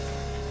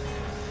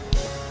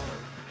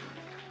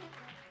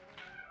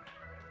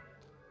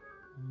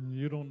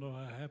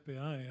happy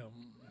I am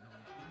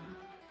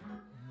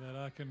that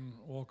I can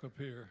walk up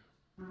here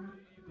and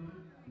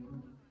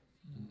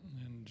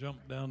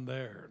jump down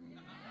there.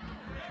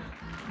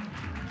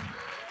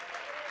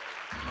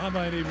 I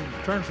might even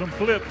turn some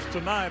flips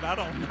tonight. I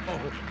don't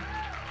know.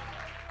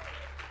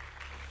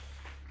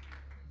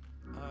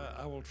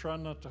 I will try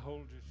not to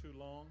hold you too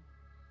long.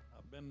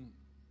 I've been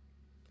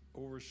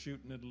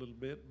overshooting it a little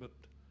bit, but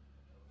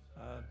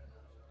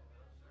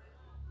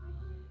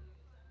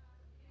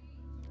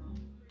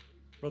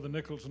Brother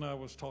Nichols and I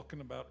was talking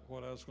about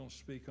what I was going to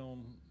speak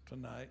on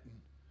tonight, and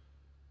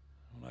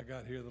when I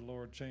got here, the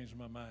Lord changed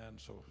my mind,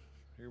 so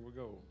here we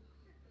go.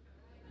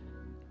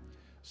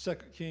 2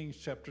 Kings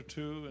chapter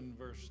 2 and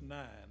verse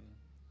 9.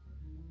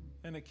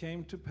 And it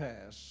came to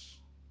pass,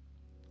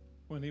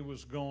 when he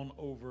was gone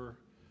over,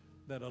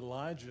 that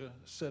Elijah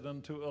said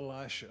unto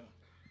Elisha,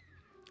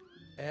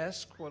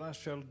 Ask what I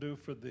shall do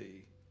for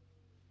thee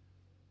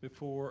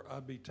before I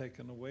be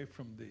taken away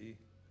from thee.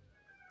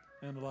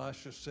 And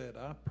Elisha said,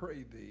 I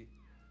pray thee,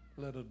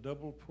 let a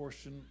double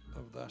portion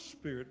of thy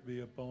spirit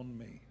be upon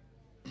me.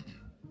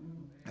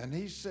 And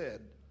he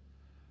said,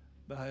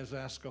 Thou hast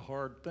asked a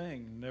hard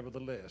thing,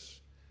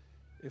 nevertheless.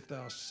 If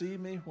thou see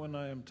me when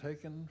I am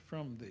taken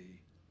from thee,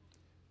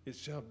 it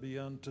shall be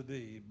unto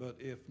thee, but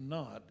if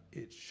not,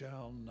 it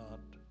shall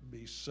not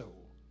be so.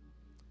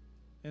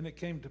 And it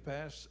came to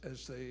pass,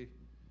 as they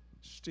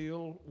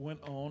still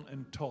went on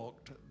and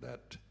talked,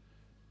 that,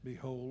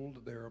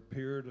 behold, there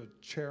appeared a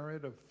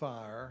chariot of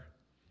fire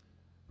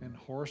and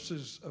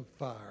horses of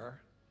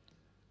fire,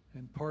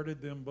 and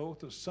parted them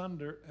both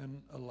asunder,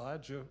 and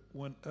Elijah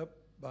went up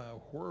by a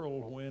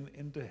whirlwind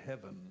into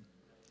heaven.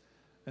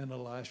 And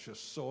Elisha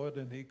saw it,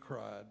 and he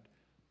cried,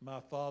 my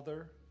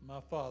father,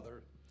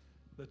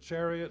 the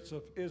chariots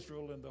of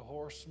Israel and the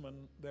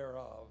horsemen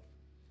thereof.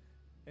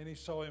 And he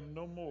saw him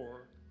no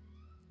more,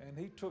 and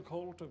he took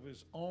hold of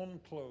his own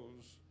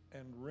clothes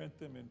and rent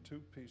them in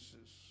two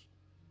pieces.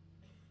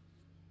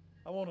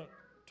 I want to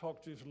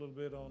talk to you a little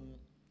bit on,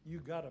 you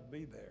got to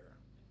be there.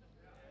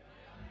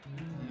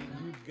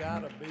 You got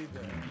to be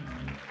there.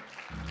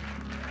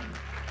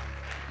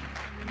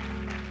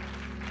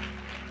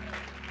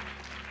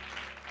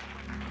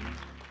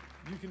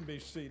 You can be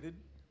seated.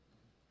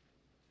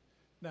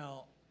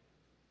 Now,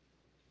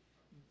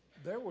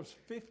 there was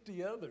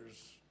 50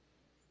 others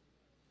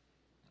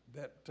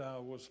that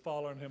was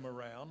following him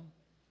around.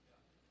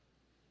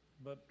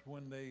 But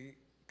when they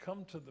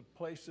come to the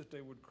place that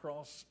they would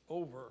cross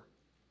over,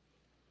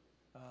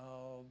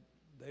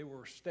 they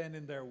were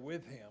standing there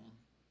with him.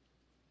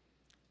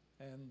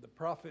 And the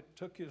prophet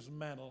took his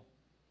mantle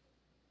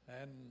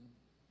and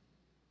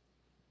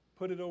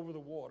put it over the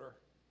water,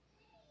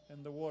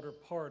 and the water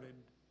parted,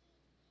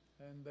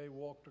 and they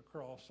walked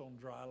across on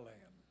dry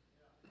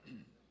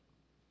land.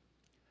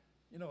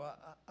 You know,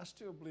 I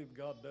still believe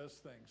God does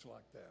things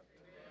like that.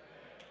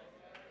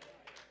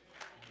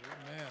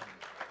 Amen.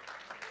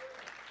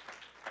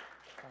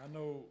 I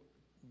know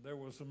there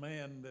was a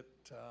man that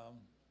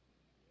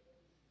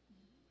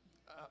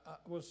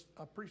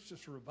I preached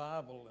this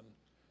revival, and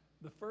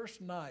the first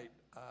night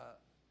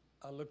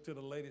I looked at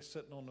a lady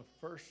sitting on the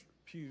first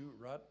pew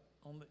right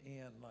on the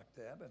end like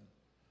that, and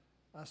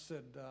I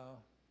said,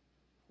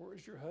 where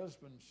is your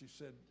husband? She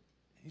said,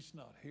 he's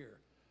not here.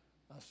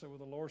 I said, well,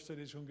 the Lord said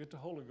he's going to get the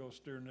Holy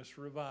Ghost during this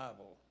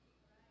revival.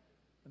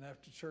 And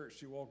after church,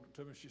 she walked up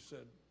to me, she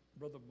said,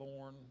 Brother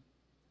Bourn,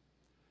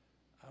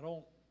 I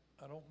don't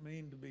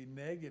mean to be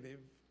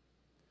negative,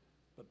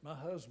 but my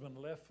husband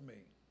left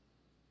me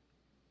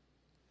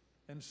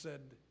and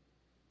said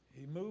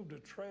he moved a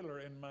trailer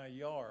in my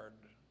yard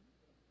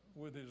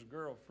with his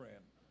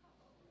girlfriend.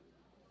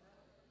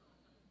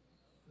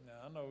 Now,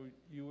 I know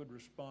you would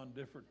respond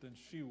different than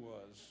she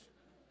was,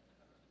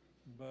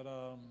 but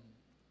I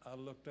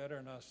looked at her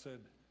and I said,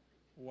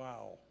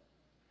 wow.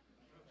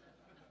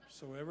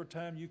 So every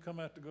time you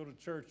come out to go to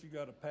church, you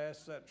got to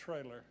pass that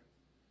trailer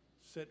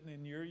sitting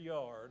in your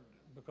yard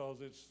because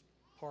it's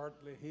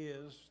partly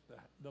his,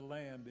 the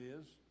land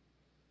is.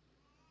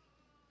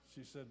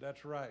 She said,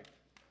 that's right.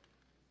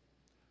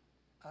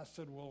 I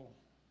said, well,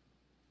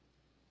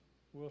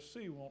 we'll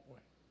see, won't we?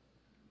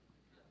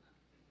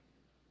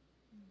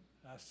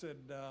 I said,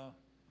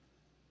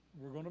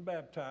 we're going to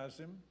baptize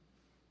him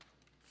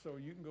so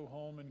you can go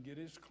home and get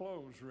his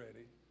clothes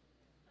ready.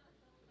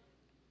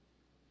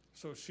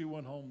 So she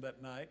went home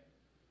that night,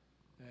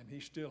 and he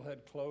still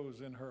had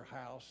clothes in her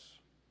house.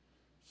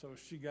 So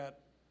she got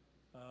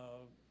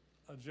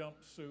a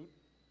jumpsuit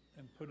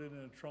and put it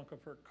in the trunk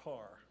of her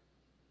car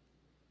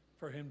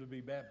for him to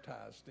be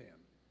baptized in.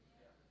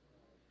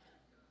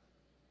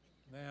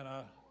 Man,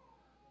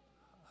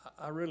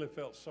 I really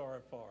felt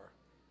sorry for her,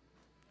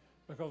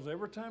 because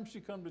every time she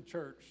come to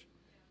church,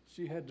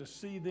 she had to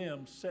see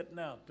them sitting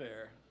out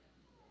there,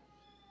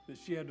 that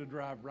she had to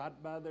drive right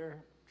by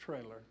their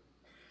trailer.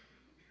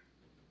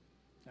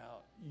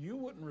 Now, you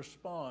wouldn't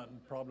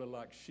respond probably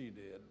like she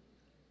did.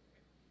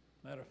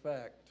 Matter of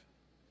fact,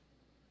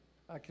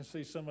 I can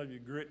see some of you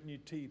gritting your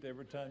teeth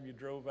every time you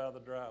drove out of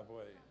the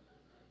driveway.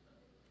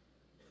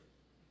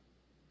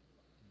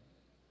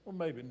 Well,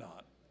 maybe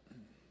not.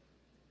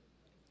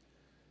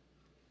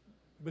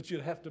 But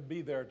you'd have to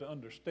be there to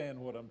understand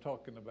what I'm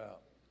talking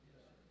about.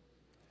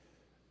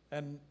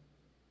 And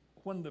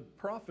when the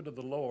prophet of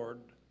the Lord,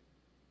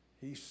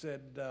 he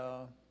said,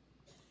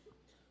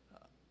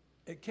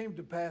 it came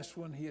to pass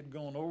when he had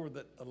gone over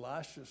that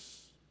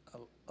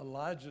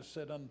Elijah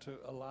said unto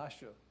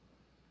Elisha,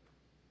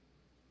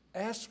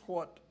 ask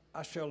what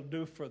I shall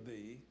do for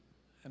thee,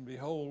 and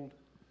behold,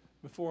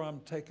 before I'm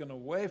taken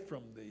away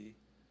from thee.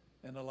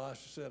 And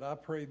Elisha said, I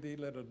pray thee,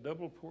 let a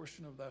double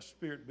portion of thy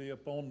spirit be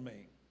upon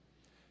me.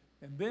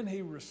 And then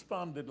he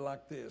responded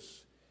like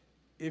this,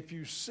 if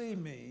you see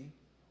me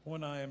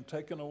when I am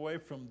taken away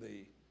from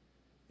thee,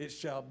 it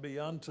shall be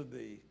unto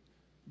thee,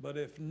 but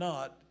if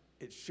not,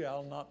 it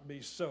shall not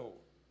be so.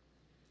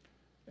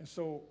 And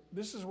so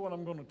this is what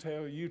I'm going to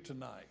tell you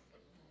tonight.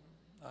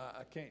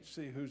 I can't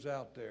see who's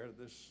out there.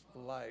 This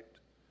light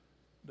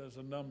does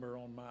a number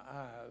on my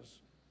eyes.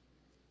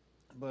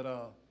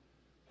 But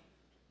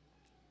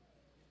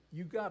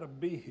you got to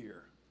be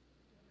here.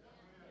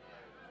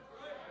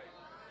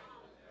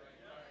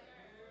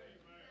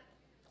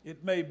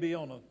 It may be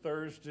on a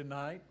Thursday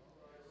night.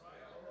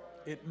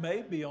 It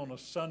may be on a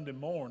Sunday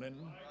morning.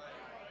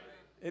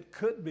 It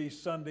could be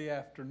Sunday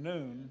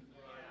afternoon.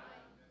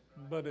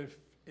 But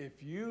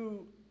if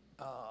you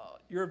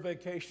your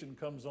vacation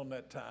comes on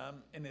that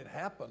time and it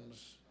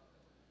happens,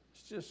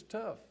 it's just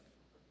tough.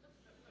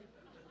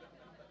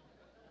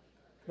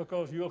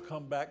 Because you'll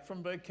come back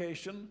from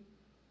vacation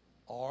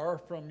or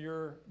from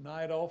your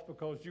night off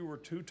because you were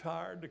too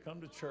tired to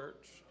come to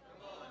church,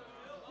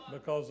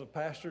 because the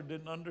pastor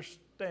didn't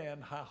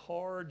understand how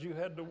hard you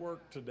had to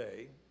work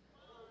today,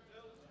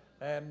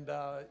 and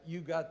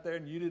you got there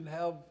and you didn't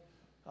have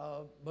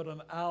but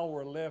an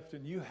hour left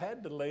and you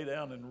had to lay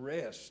down and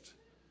rest.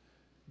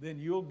 Then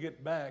you'll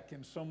get back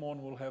and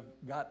someone will have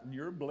gotten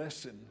your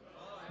blessing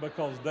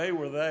because they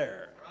were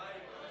there.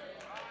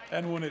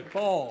 And when it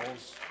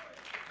falls,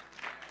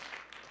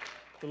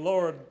 the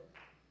Lord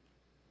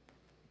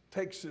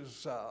takes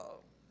his,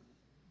 well,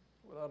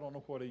 I don't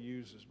know what he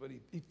uses, but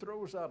he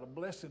throws out a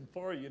blessing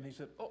for you, and he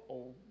said,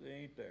 uh-oh, they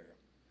ain't there.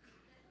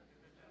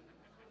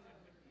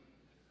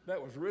 That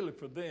was really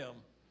for them,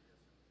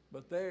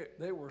 but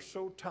they were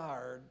so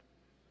tired.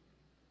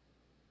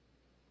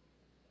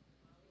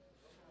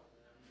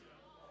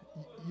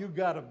 You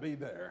got to be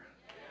there.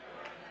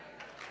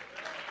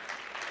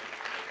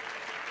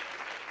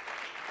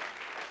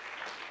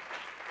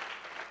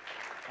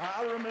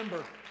 I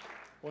remember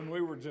when we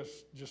were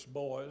just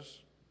boys,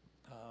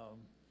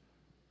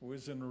 we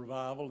was in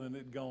revival and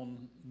it'd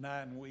gone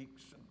 9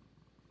 weeks. And,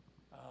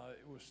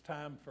 it was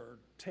time for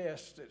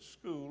tests at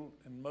school,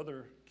 and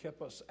Mother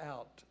kept us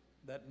out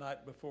that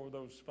night before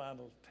those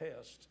final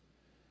tests.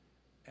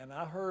 And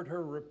I heard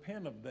her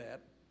repent of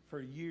that for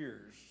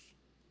years.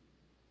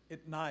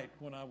 At night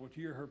when I would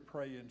hear her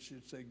pray, and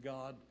she'd say,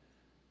 God,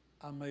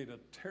 I made a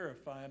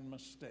terrifying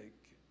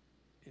mistake.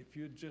 If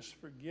you'd just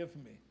forgive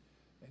me.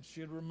 And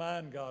she'd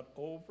remind God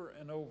over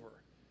and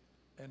over.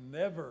 And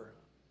never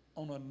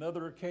on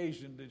another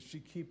occasion did she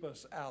keep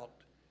us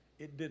out.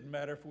 It didn't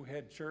matter if we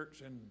had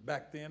church, and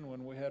back then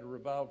when we had a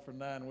revival for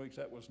 9 weeks,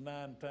 that was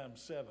 9 times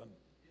 7.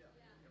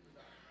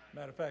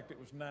 Matter of fact, it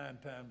was 9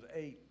 times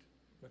 8,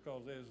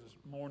 because there's this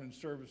morning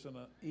service and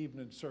an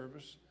evening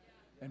service.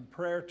 And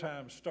prayer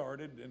time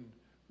started, and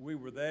we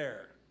were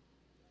there.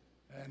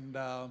 And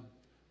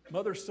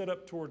Mother stood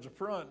up towards the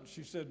front, and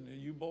she said,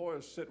 you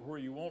boys sit where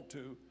you want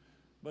to,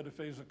 but if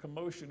there's a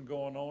commotion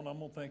going on, I'm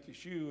going to think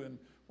it's you. And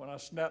when I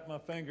snap my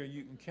finger,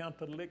 you can count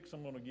the licks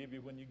I'm going to give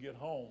you when you get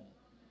home.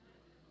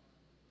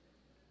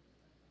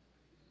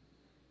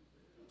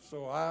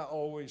 So I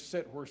always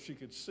sat where she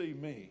could see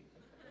me.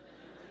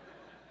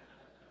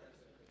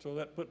 So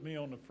that put me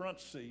on the front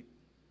seat,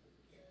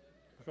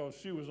 because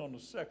she was on the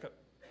second.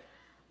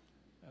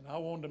 And I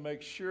wanted to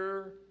make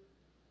sure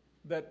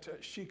that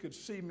she could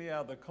see me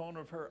out of the corner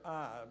of her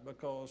eye,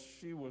 because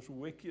she was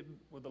wicked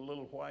with a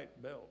little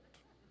white belt.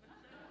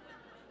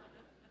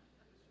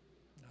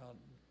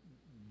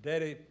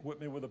 Daddy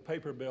whipped me with a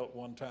paper belt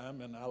one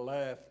time, and I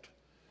laughed.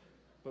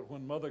 But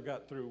when Mother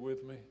got through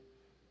with me,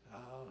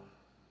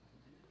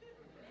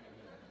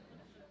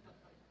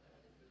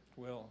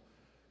 well,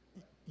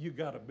 you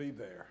got to be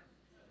there.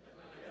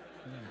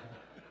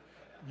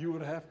 You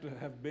would have to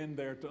have been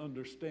there to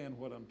understand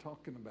what I'm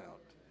talking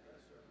about.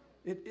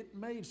 It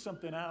made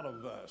something out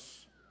of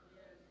us.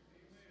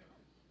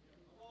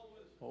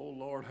 Oh,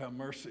 Lord, have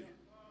mercy.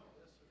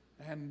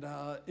 And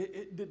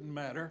it didn't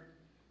matter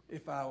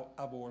if I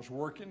was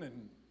working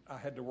and I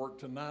had to work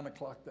till 9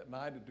 o'clock that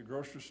night at the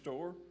grocery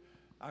store.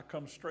 I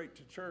come straight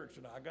to church,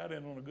 and I got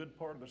in on a good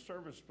part of the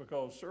service,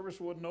 because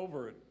service wasn't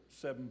over at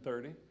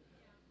 7:30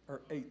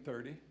 or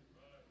 8:30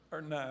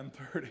 or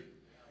 9:30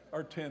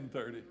 or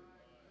 10:30.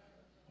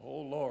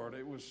 Oh, Lord,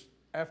 it was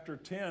after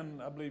 10,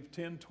 I believe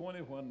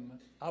 10:20, when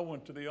I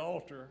went to the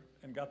altar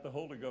and got the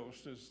Holy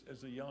Ghost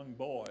as a young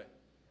boy.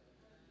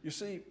 You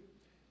see,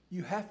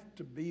 you have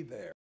to be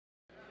there.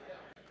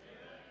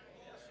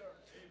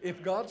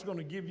 If God's going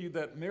to give you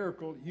that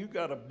miracle, you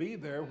got to be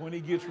there when he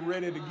gets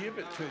ready to give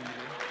it to you.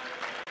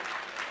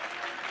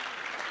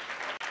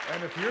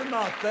 And if you're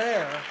not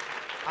there,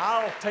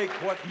 I'll take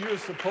what you're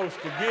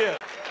supposed to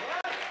get,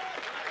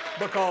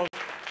 because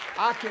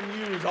I can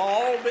use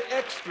all the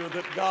extra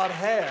that God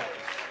has.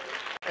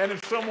 And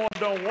if someone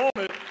don't want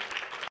it,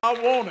 I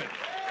want it.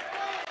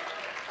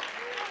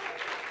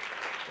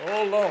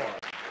 Oh, Lord.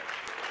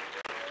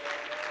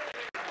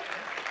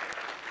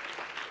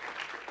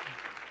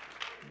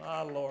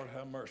 My Lord,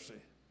 have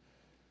mercy.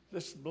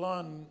 This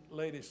blonde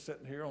lady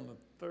sitting here on the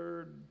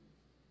third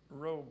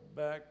row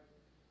back,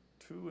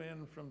 two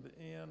in from the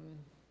end.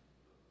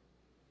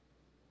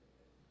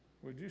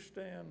 Would you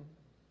stand?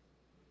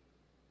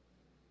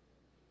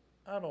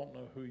 I don't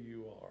know who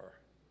you are,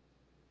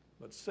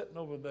 but sitting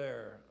over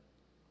there,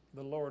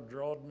 the Lord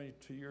drawed me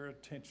to your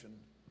attention,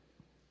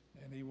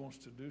 and he wants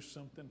to do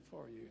something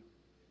for you.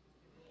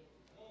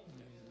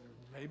 And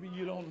maybe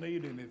you don't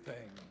need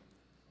anything,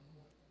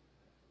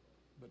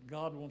 but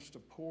God wants to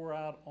pour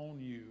out on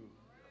you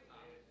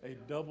a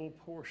double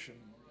portion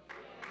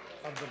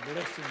of the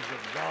blessings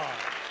of God.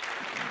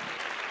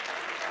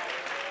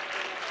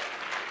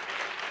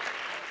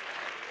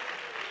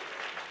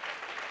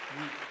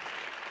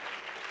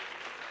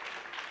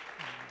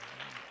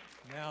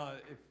 Now,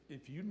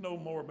 if you know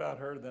more about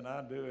her than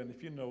I do, and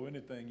if you know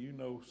anything, you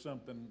know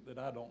something that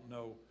I don't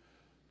know.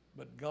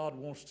 But God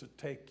wants to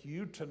take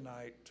you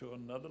tonight to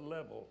another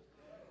level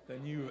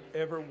than you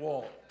ever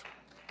walked.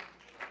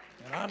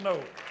 And I know,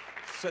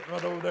 sitting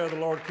right over there, the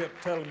Lord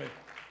kept telling me,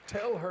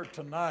 tell her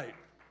tonight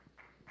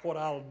what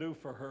I'll do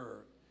for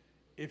her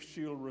if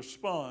she'll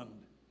respond.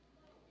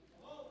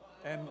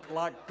 And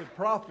like the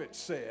prophet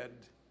said,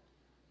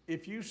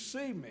 if you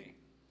see me,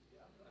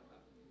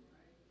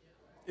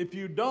 if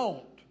you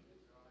don't,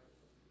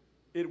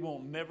 it will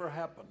never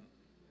happen.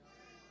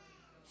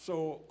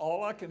 So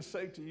all I can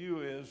say to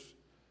you is,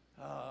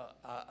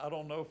 I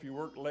don't know if you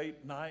work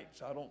late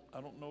nights. I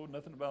don't know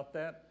nothing about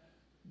that.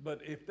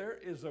 But if there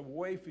is a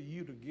way for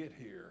you to get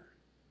here,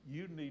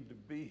 you need to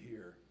be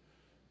here,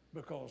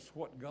 because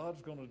what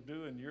God's going to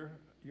do in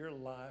your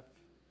life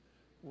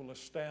will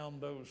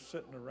astound those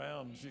sitting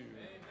around you.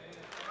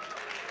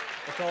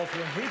 Because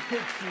when he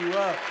picks you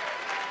up,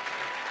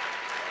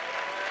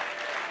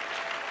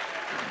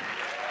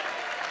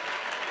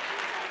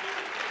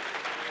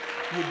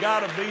 you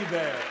got to be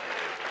there.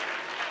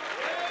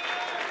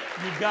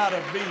 You got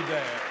to be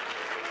there.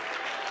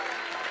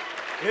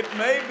 It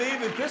may be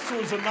that this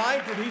was a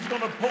night that he's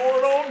going to pour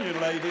it on you,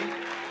 lady.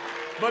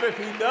 But if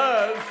he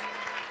does,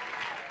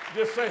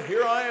 just say,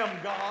 here I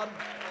am, God.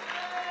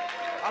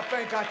 I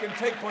think I can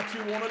take what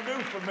you want to do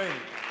for me.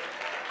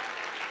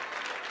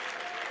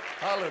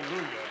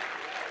 Hallelujah.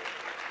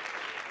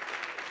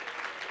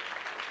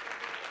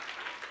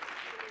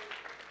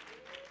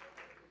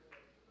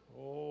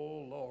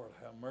 Oh, Lord,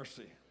 have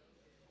mercy.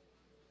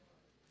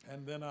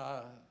 And then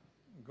I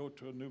go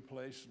to a new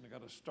place and I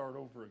got to start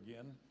over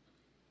again.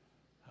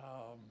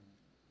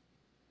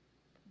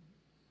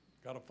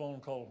 Got a phone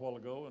call a while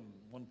ago, and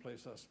one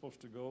place I was supposed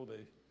to go,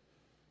 they,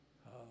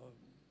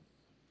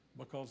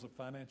 because of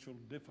financial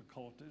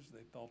difficulties,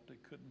 they thought they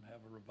couldn't have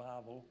a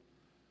revival.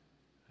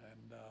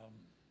 And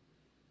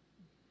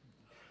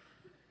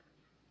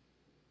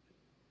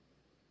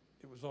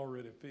it was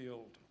already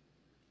filled.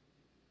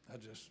 I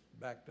just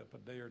backed up a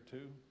day or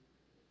two,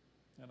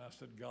 and I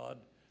said, God,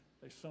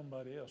 there's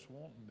somebody else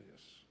wanting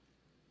this.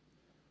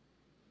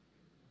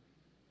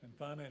 And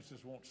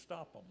finances won't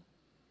stop them.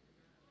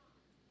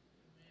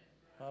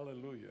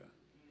 Hallelujah.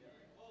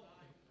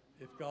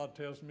 If God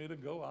tells me to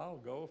go, I'll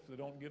go if they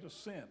don't get a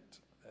cent.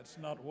 That's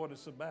not what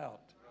it's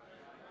about.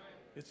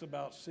 It's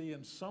about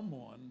seeing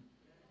someone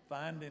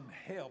finding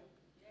help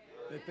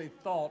that they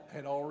thought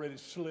had already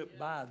slipped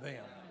by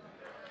them.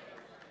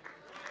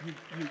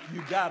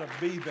 You got to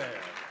be there.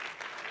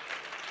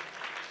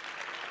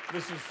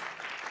 It's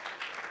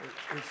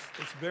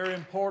very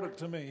important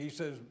to me. He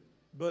says,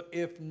 but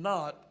if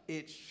not,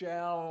 it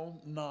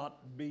shall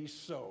not be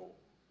so.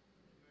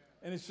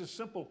 And it's just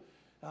simple.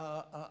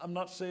 I'm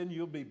not saying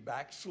you'll be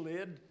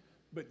backslid,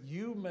 but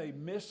you may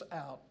miss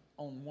out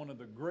on one of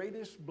the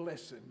greatest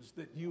blessings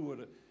that you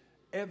would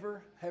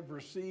ever have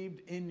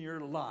received in your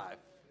life.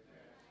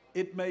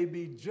 It may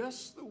be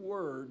just the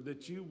word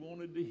that you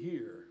wanted to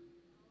hear,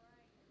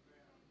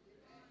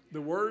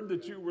 the word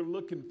that you were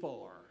looking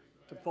for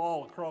to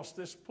fall across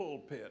this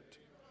pulpit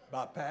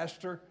by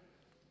pastor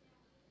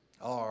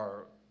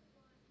or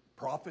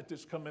prophet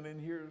that's coming in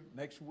here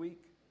next week.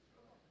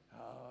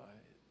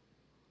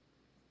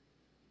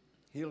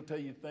 He'll tell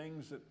you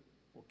things that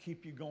will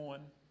keep you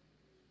going.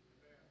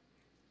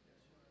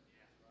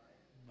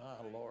 My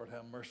Lord,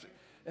 have mercy.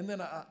 And then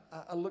I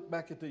look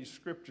back at these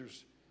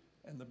scriptures,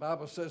 and the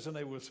Bible says, and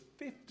there was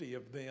 50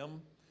 of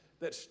them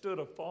that stood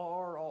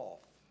afar off.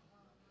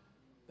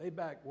 They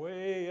backed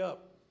way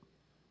up.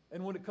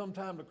 And when it come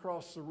time to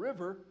cross the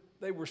river,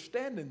 they were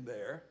standing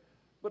there.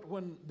 But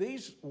when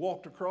these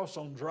walked across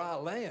on dry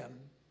land,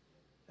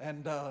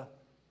 and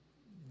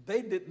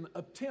they didn't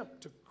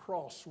attempt to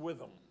cross with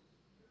them.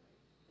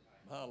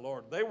 My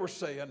Lord. They were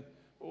saying,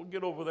 we'll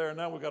get over there and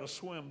now we've got to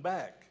swim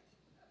back.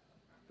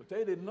 But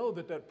they didn't know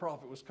that that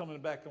prophet was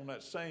coming back on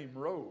that same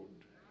road.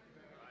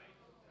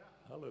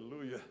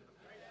 Hallelujah.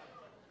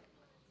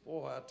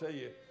 Boy, I tell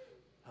you,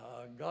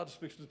 God's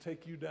fixing to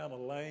take you down a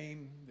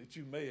lane that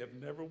you may have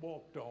never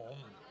walked on.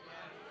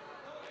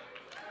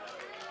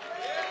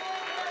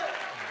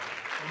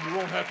 And you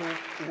won't have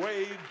to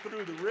wade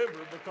through the river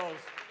because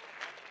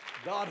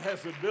God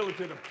has the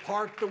ability to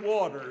part the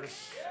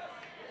waters.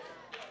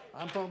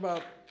 I'm talking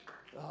about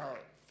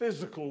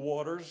physical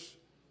waters,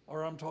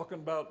 or I'm talking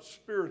about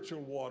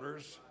spiritual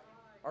waters,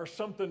 or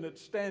something that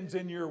stands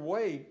in your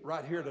way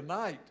right here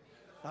tonight.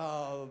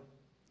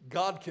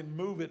 God can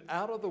move it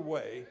out of the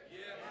way.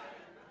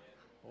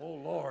 Oh,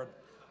 Lord.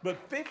 But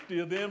 50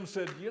 of them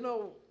said, you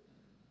know,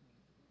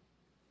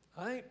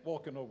 I ain't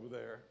walking over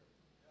there.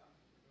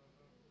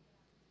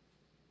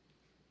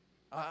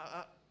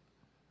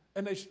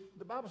 And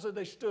the Bible said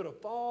they stood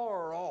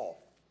afar off.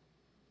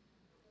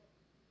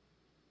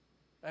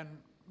 And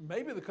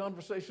maybe the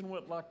conversation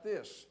went like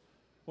this.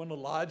 When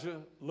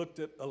Elijah looked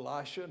at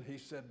Elisha and he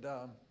said,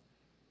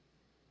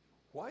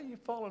 why are you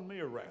following me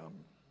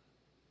around?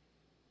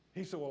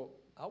 He said, well,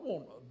 I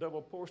want a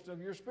double portion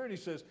of your spirit. He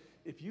says,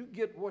 if you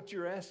get what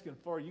you're asking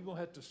for, you're going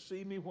to have to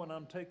see me when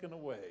I'm taken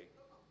away.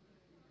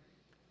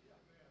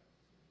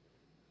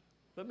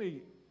 Let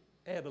me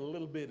add a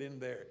little bit in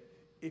there.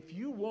 If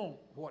you want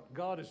what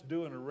God is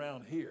doing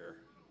around here,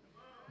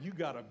 you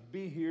got to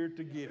be here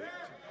to get it.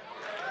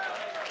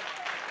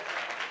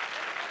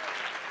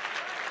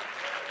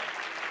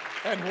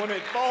 And when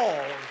it falls,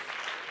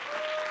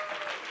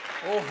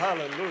 oh,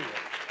 hallelujah.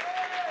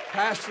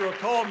 Pastor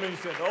called me and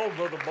said, oh,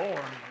 Brother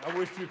Bourn, I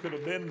wish you could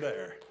have been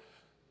there.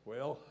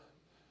 Well,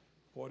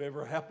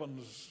 whatever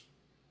happens,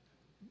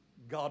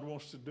 God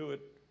wants to do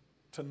it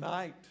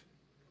tonight.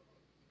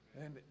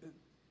 And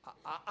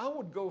I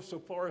would go so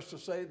far as to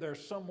say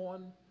there's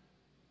someone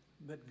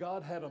that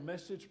God had a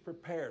message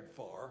prepared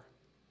for,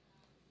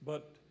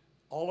 but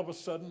all of a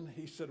sudden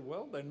he said,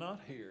 well, they're not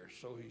here.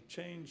 So he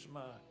changed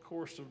my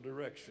course of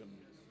direction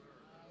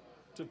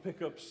to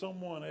pick up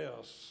someone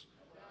else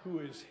who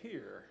is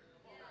here.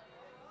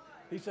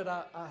 He said,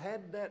 I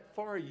had that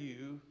for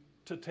you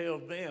to tell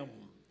them,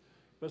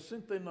 but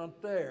since they're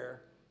not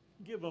there,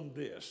 give them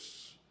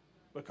this,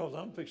 because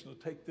I'm fixing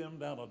to take them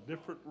down a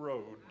different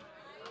road.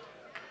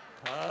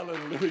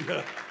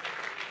 Hallelujah.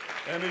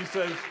 And he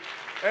says,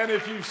 and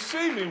if you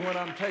see me when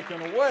I'm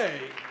taken away,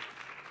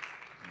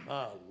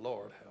 my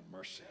Lord, have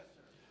mercy.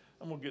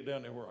 I'm going to get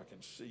down there where I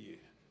can see you.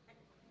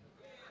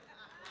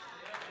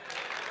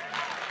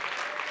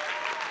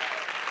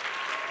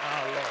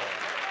 My Lord.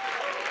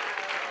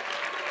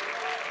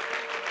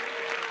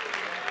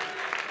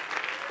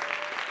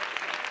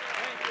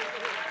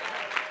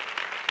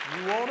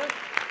 You want it?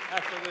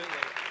 Absolutely.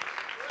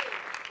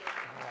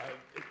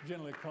 It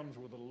generally comes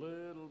with a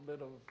little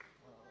bit of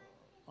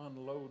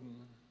unloading.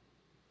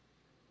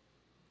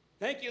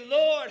 Thank you,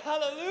 Lord.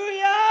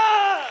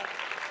 Hallelujah.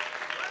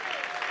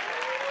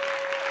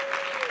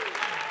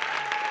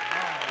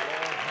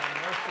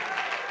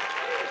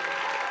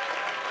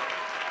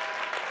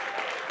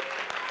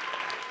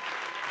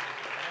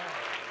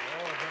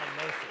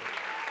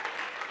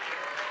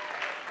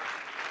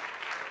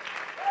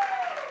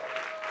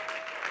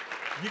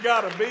 You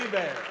got to be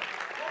there.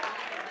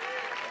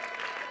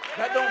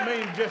 That don't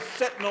mean just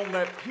sitting on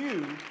that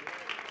pew.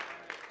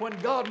 When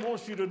God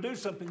wants you to do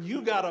something,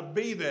 you got to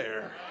be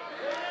there.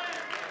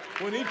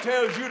 When he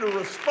tells you to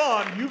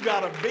respond, you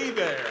got to be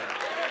there.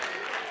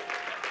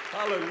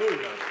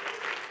 Hallelujah.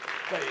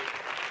 They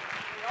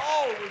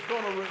all was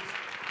going to,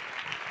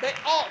 they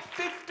all,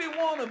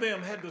 51 of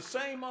them had the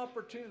same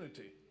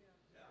opportunity.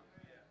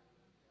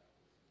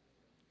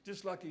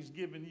 Just like he's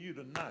giving you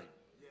tonight.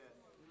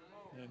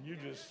 And you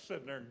just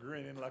sitting there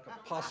grinning like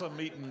a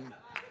possum eating.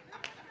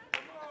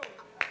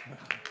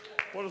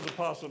 What does a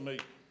possum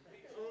eat?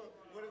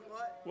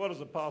 What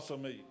does a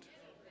possum eat?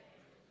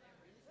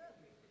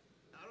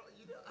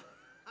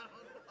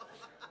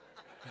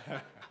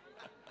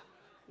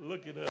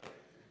 Look it up.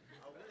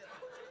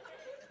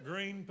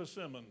 Green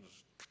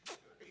persimmons.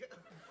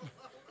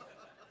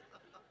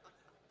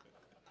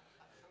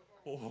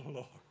 Oh,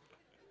 Lord.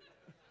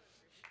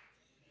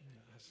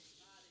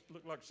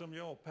 Looked like some of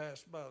y'all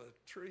passed by the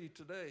tree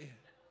today.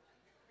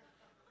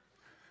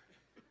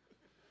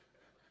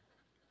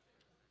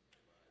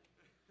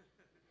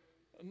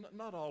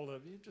 Not all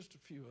of you, just a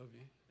few of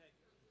you.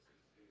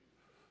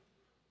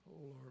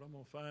 Oh, Lord, I'm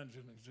going to find you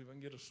and see if I can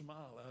get a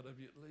smile out of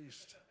you at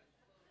least.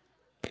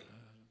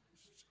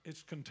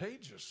 It's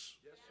contagious.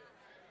 Yes, sir.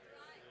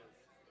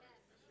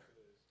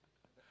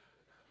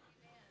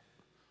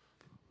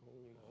 Oh,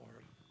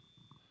 Lord.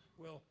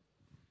 Well,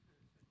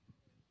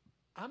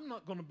 I'm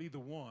not going to be the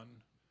one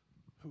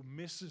who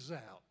misses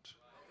out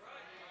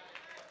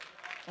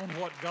on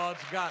what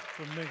God's got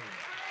for me.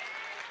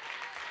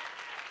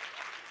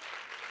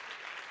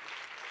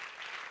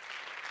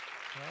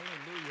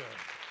 Hallelujah.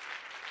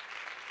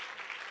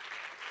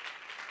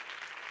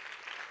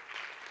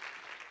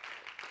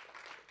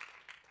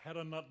 Had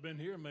I not been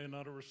here, I may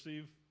not have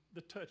received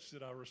the touch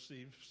that I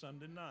received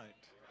Sunday night.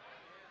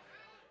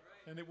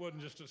 And it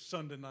wasn't just a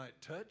Sunday night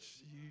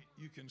touch.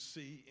 You can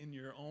see in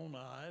your own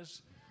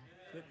eyes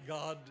that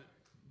God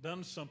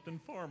done something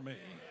for me.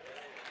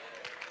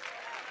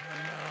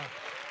 And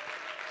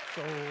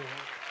so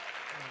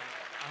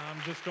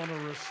I'm just going to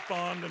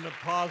respond in a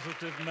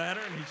positive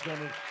manner, and he's going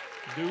to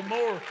do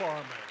more for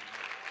me.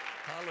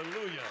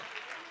 Hallelujah.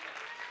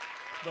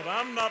 But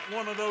I'm not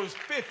one of those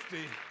 50.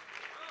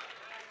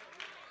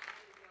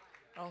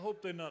 I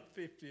hope there are not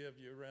 50 of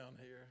you around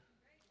here.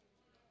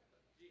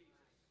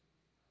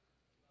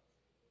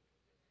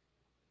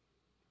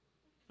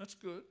 That's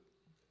good.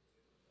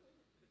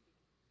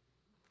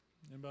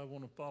 Anybody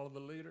want to follow the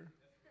leader?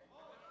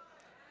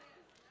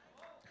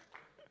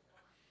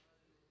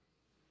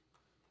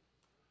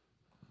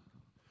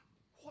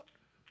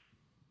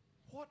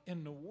 What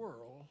in the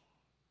world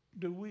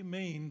do we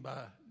mean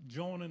by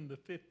joining the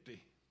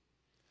 50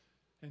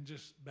 and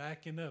just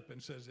backing up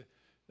and says,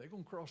 they're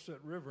going to cross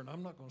that river and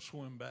I'm not going to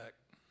swim back?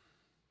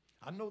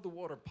 I know the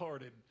water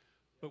parted,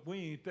 but we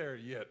ain't there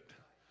yet.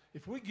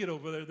 If we get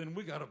over there, then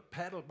we got to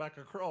paddle back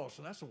across,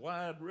 and that's a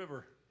wide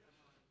river.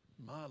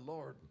 My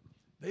Lord,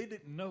 they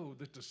didn't know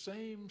that the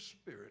same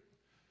Spirit,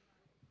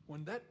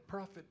 when that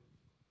prophet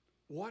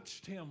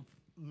watched him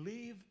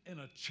leave in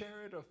a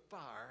chariot of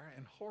fire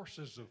and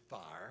horses of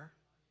fire,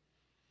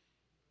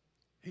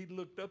 he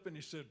looked up and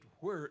he said,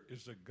 where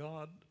is the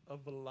God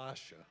of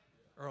Elijah?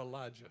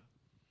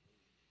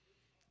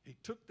 He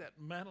took that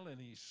mantle and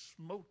he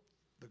smote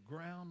the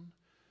ground,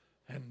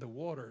 and the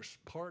waters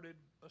parted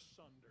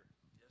asunder.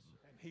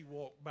 And he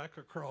walked back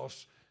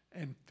across,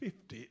 and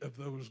 50 of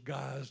those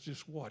guys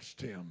just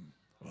watched him.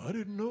 Well, I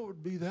didn't know it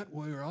would be that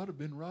way, or I'd have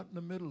been right in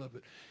the middle of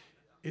it.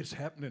 It's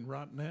happening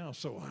right now,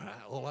 so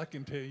all I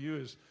can tell you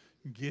is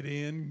get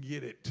in,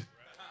 get it.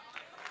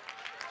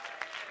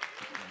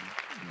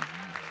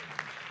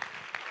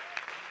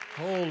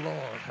 Oh,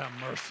 Lord, have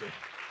mercy.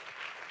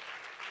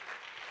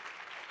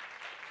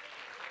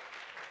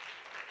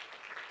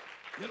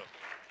 You know,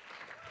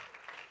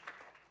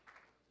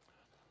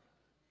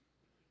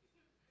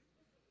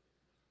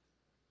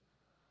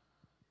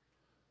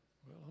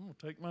 well, I'm going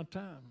to take my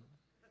time.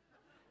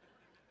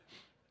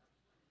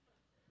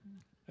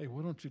 Hey,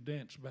 why don't you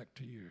dance back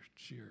to your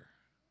cheer?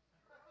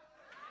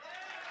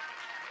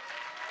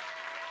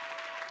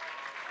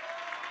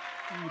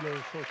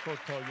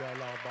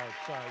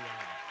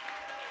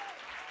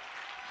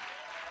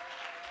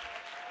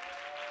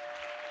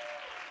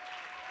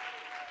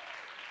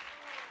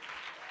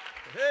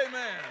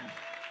 Amen.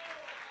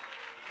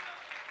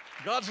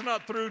 God's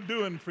not through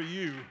doing for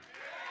you.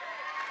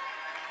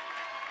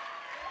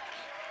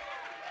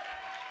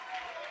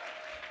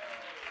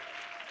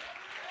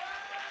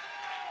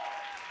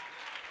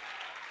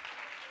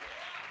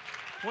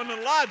 When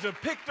Elijah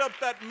picked up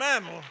that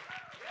mantle,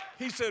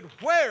 he said,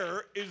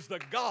 where is the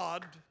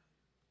God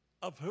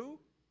of who?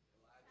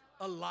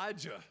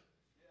 Elijah.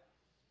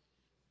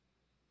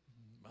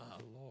 My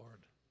Lord.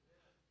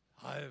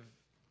 I've,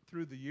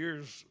 through the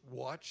years,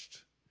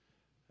 watched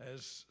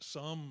as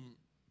some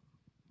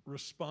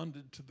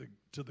responded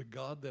to the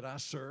God that I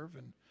serve,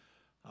 and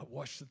I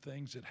watched the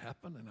things that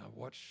happen, and I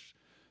watched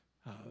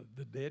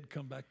the dead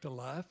come back to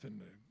life, and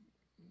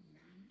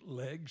the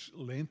legs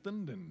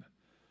lengthened, and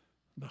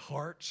the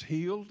hearts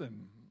healed,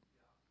 and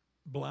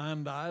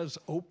blind eyes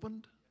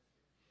opened.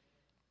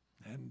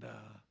 And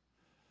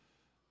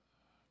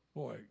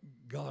boy,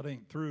 God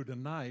ain't through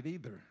tonight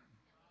either.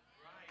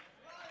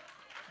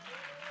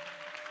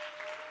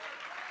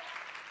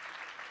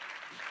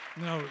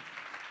 Now,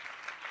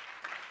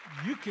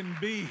 you can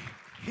be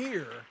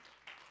here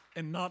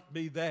and not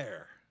be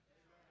there.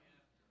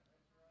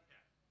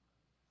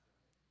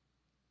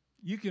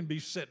 You can be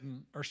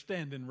sitting or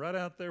standing right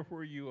out there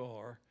where you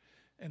are,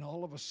 and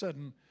all of a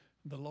sudden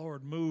the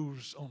Lord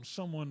moves on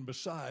someone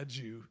besides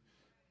you,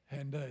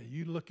 and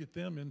you look at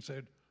them and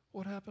said,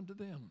 what happened to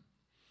them?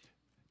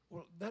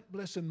 Well, that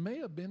blessing may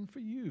have been for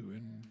you.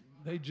 And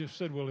they just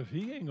said, well, if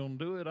he ain't going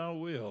to do it, I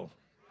will.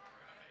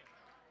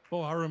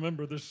 Oh, I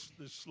remember this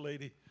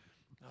lady.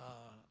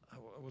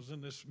 I was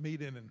in this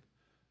meeting, and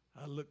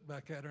I looked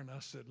back at her, and I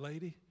said,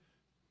 lady,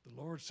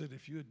 the Lord said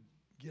if you'd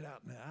get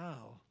out in the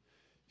aisle.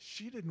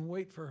 She didn't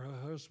wait for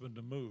her husband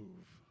to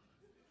move.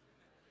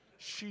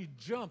 She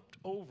jumped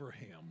over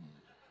him,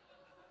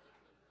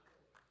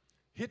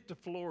 hit the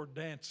floor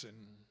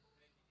dancing.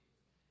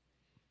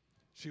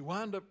 She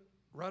wound up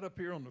right up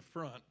here on the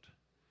front,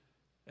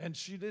 and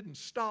she didn't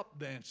stop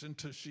dancing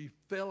till she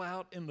fell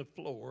out in the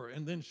floor,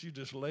 and then she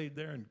just laid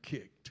there and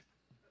kicked.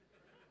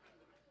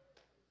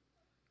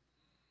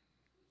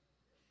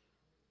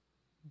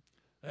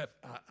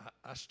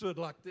 I stood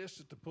like this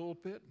at the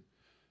pulpit,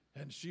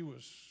 and she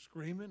was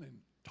screaming and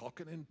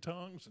talking in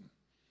tongues. And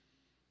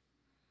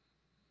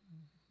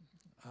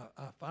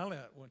I finally,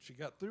 when she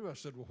got through, I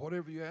said, well,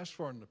 whatever you asked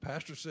for. And the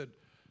pastor said,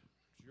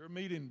 it's your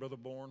meeting, Brother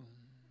Bourn.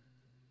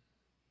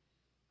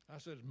 I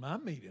said, it's my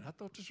meeting. I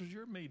thought this was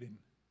your meeting.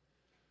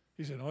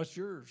 He said, no, it's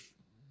yours.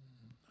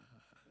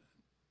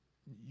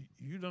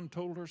 you done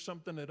told her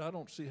something that I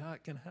don't see how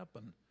it can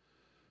happen.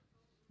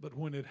 But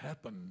when it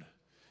happened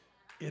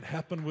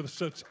with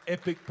such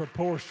epic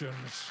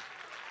proportions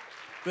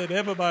that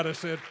everybody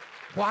said,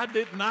 why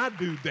didn't I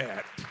do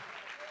that?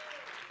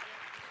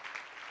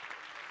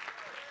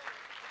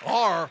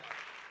 Or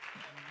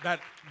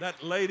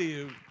that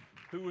lady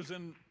who was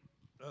in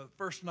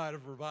first night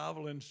of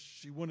revival, and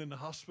she went in the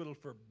hospital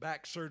for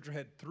back surgery,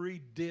 had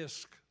 3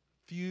 discs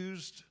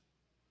fused,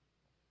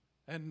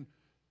 and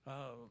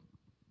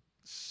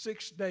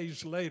 6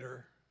 days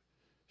later,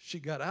 she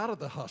got out of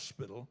the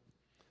hospital.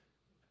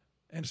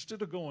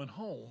 Instead of going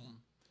home,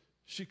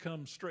 she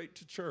comes straight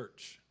to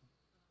church.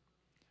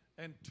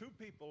 And 2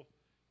 people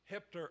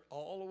helped her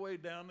all the way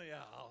down the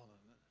aisle.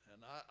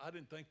 And I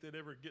didn't think they'd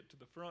ever get to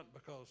the front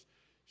because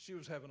she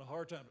was having a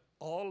hard time.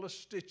 All the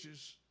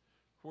stitches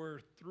where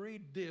 3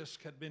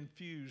 discs had been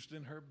fused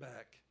in her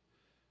back.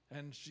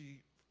 And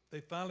they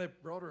finally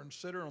brought her and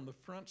set her on the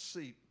front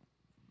seat.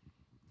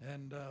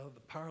 And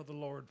the power of the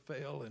Lord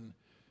fell, and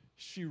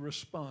she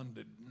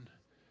responded.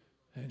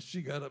 And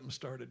she got up and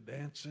started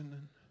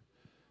dancing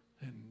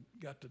and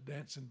got to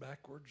dancing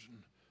backwards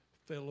and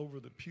fell over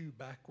the pew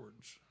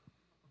backwards.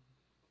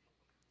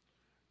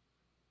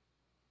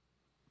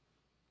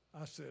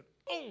 I said,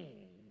 oh,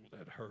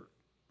 that hurt.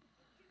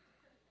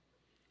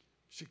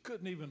 She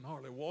couldn't even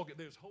hardly walk it.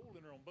 There was a hole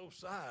in her on both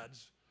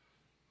sides.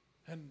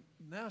 And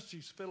now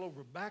she's fell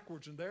over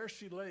backwards, and there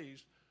she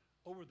lays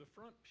over the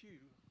front pew,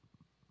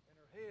 and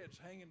her head's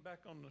hanging back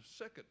on the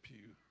second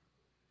pew.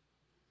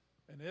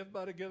 And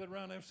everybody gathered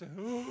around and said,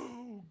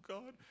 oh,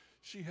 God,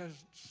 she has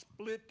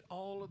split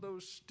all of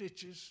those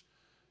stitches.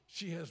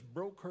 She has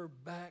broke her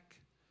back.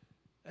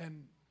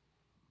 And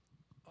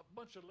a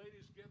bunch of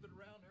ladies gathered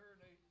around her,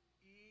 and they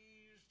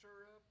eased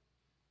her up.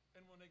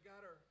 And when they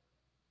got her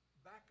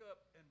back up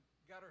and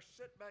got her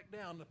set back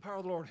down, the power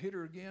of the Lord hit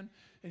her again,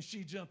 and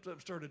she jumped up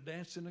and started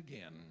dancing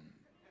again.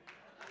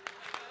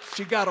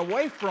 She got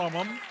away from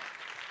them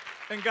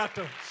and got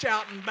to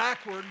shouting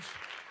backwards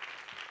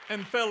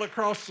and fell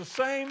across the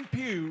same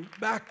pew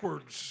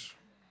backwards.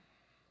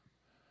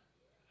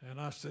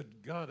 And I said,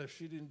 God, if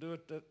she didn't do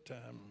it that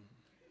time.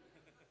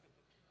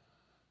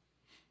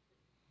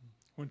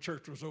 When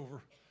church was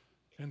over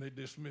and they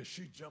dismissed,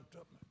 she jumped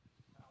up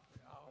out the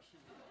aisle.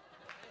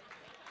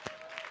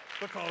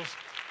 Because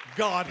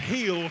God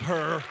healed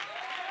her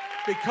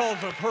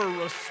because of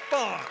her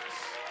response.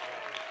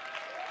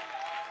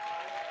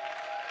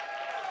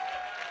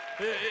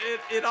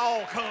 It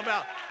all come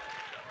about.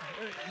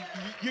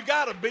 You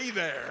got to be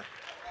there.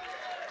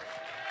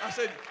 I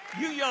said,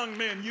 you young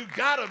men, you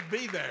got to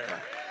be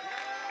there.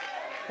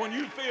 When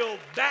you feel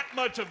that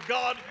much of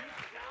God,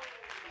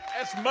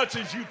 as much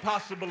as you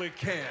possibly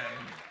can.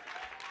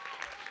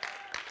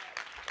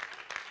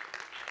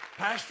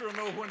 Pastor will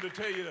know when to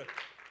tell you to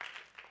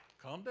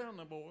calm down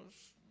now,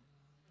 boys.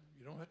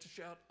 You don't have to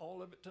shout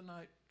all of it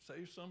tonight.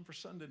 Save some for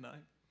Sunday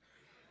night.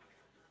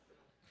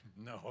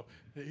 No,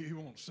 he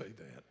won't say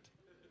that.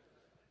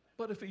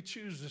 But if he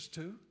chooses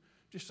to,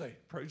 just say,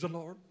 praise the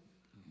Lord.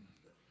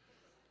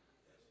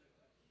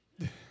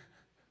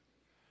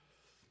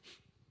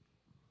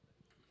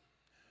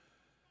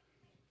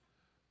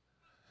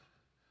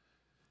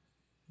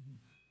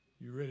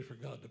 You ready for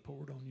God to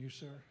pour it on you,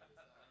 sir?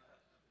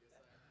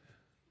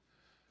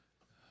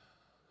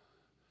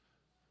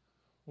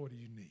 What do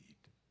you need?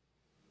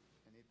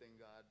 Anything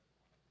God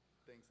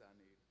thinks I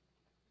need.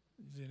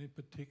 Is there any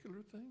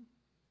particular thing?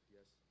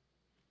 Yes.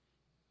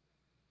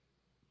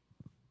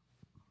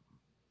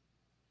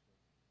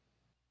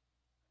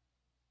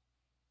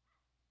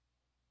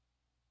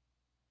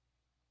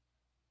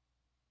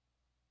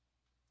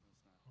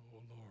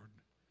 Oh, Lord.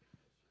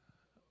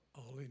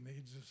 All he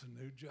needs is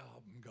a new job,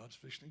 and God's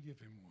fixing to give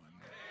him one.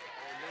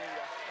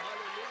 Hallelujah.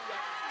 Hallelujah.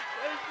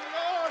 Thank you,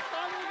 Lord.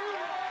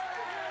 Hallelujah.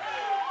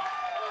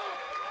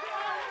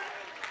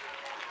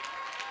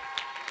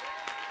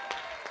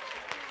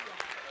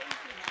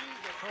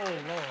 Oh, Lord,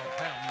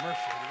 have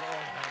mercy.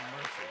 Lord, have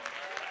mercy.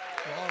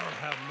 Lord,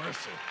 have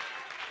mercy.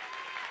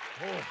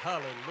 Oh,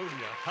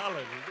 hallelujah.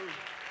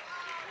 Hallelujah.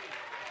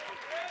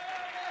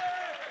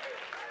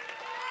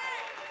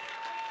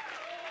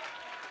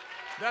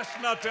 That's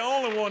not the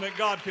only one that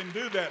God can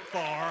do that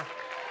for.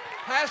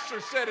 Pastor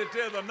said it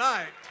the other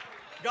night.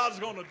 God's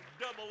going to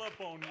double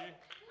up on you.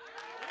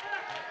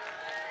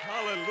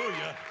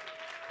 Hallelujah.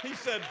 He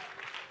said,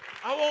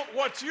 I want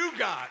what you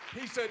got.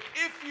 He said,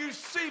 if you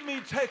see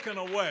me taken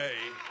away,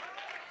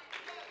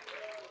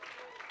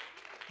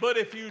 but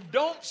if you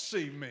don't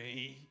see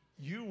me,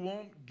 you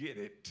won't get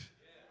it.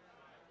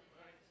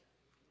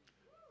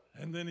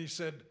 And then he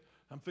said,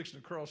 I'm fixing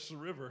to cross the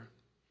river.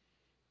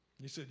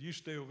 He said, you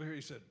stay over here.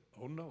 He said,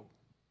 oh no.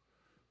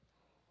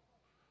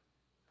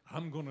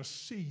 I'm going to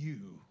see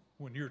you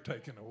when you're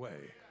taken away.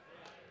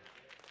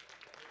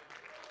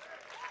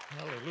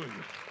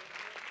 Hallelujah.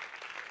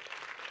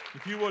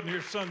 If you wasn't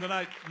here Sunday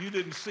night, you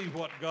didn't see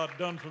what God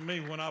done for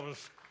me when I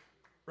was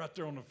right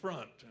there on the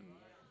front. And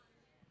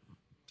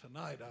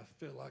tonight, I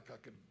feel like I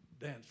could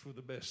dance with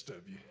the best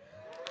of you.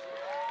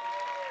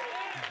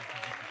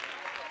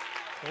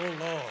 Oh,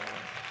 Lord.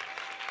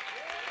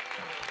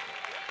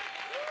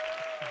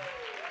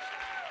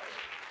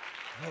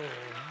 Oh,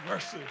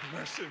 mercy,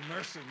 mercy,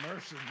 mercy,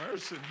 mercy,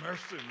 mercy,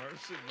 mercy,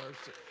 mercy,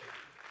 mercy.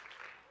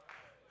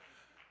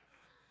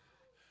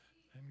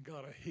 And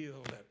God will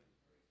heal that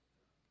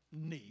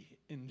knee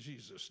in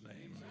Jesus'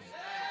 name.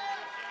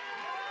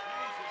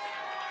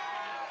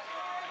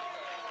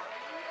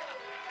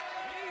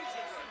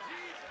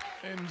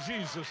 In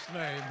Jesus'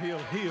 name,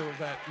 he'll heal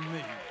that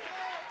knee.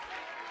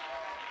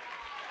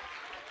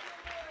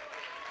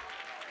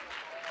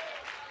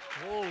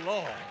 Oh,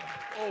 Lord.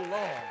 Oh,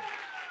 Lord.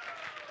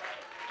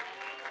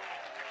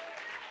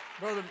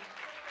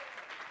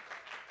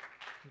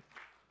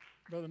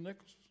 Brother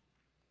Nichols.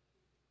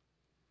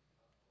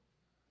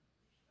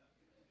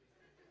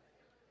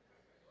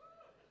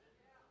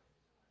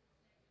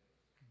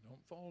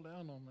 Don't fall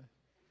down on me.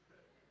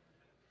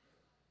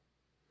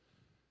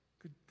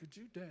 Could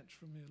you dance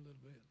for me a little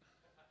bit?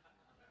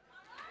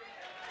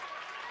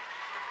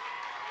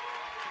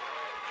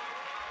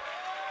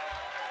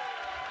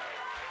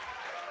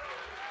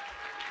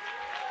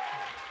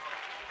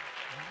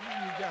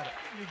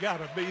 You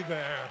gotta be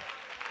there.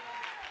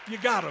 You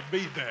gotta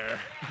be there.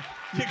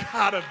 You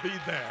gotta be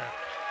there.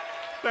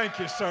 Thank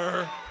you,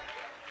 sir.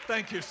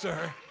 Thank you,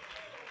 sir.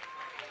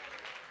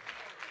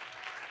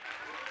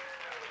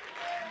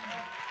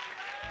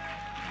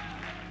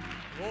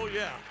 Oh,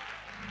 yeah.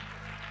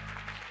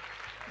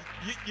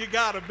 You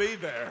gotta be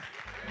there.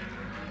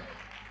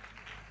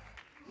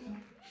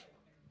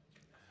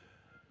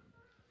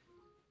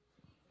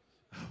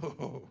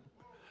 Oh.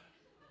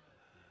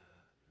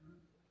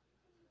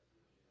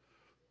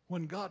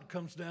 When God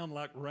comes down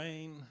like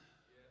rain,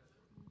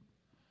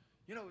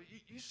 you know,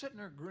 you sitting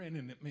there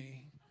grinning at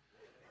me.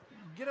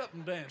 Get up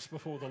and dance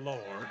before the Lord.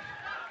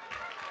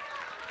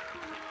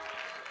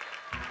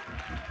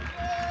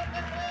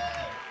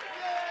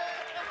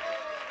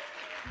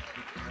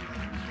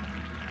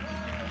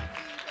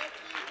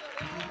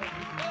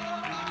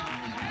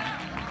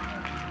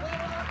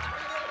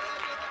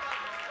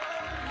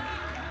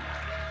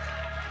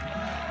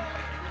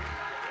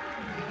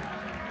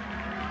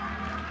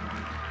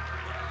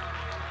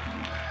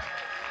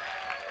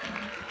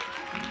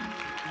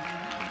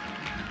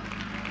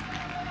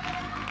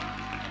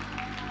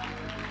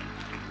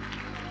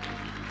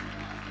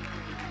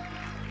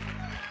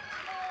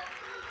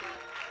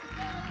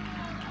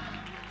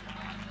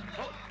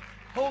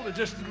 Hold it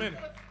just a minute.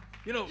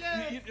 You know,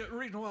 the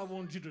reason why I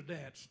wanted you to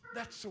dance,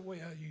 that's the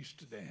way I used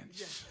to dance.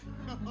 Yes.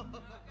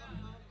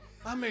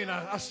 I mean,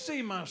 I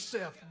see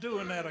myself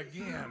doing that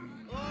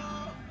again.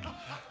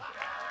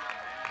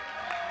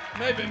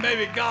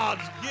 Maybe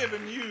God's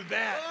given you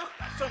that,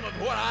 some of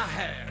what I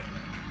had.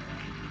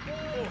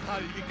 Oh, how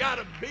you got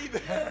to be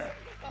there.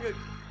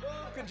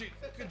 Could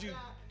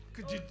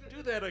you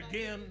do that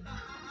again?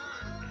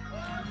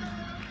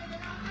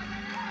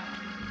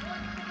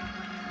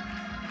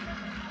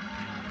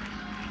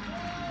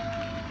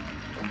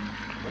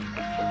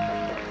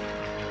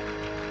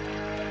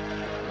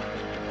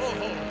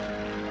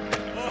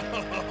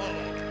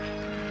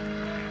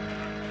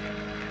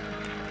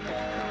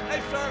 Hey,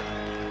 sir.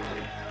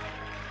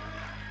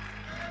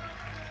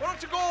 Why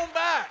don't you go on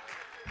back?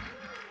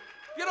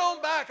 Get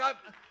on back.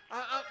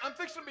 I'm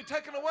fixing to be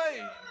taken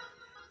away.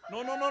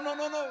 No.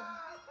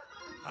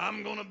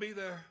 I'm going to be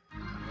there.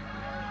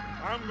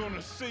 I'm going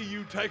to see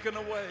you taken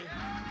away.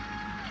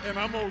 And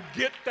I'm going to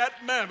get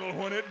that mantle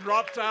when it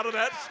drops out of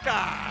that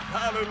sky.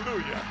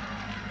 Hallelujah.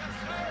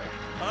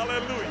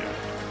 Hallelujah.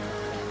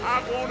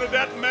 I've wanted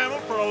that mantle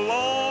for a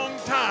long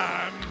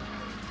time,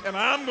 and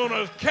I'm going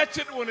to catch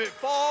it when it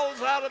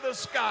falls out of the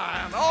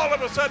sky. And all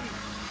of a sudden,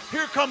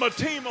 here come a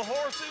team of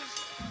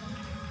horses.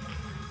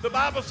 The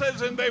Bible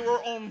says, and they were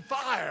on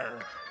fire.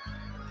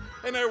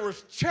 And there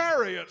was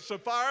chariots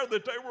of fire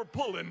that they were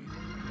pulling.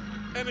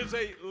 And as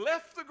they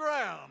left the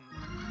ground,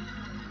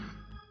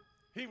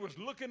 he was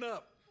looking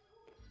up.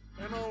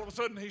 And all of a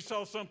sudden, he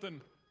saw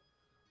something.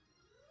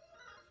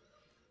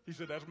 He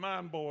said, that's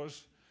mine,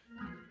 boys.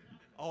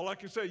 All I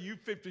can say, you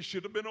 50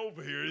 should have been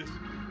over here.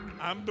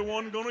 I'm the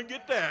one going to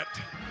get that.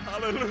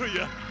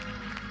 Hallelujah.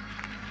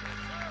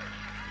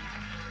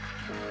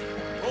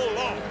 Oh,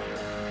 Lord.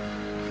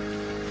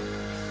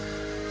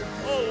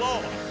 Oh,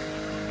 Lord.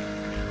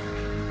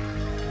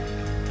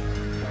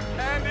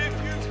 And if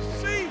you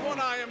see when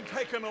I am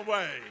taken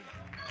away,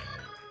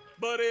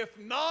 but if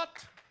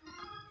not,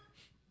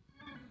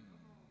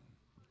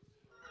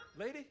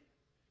 lady,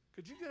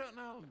 could you get out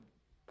now and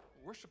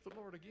worship the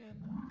Lord again?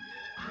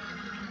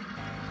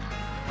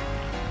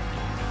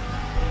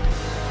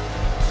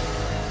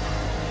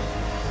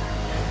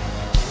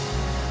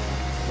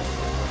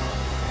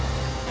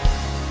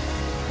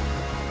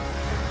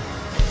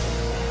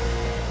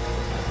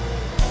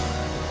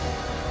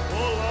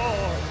 Oh,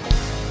 Lord.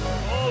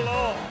 Oh,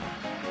 Lord.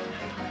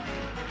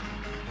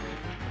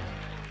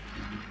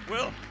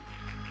 Well,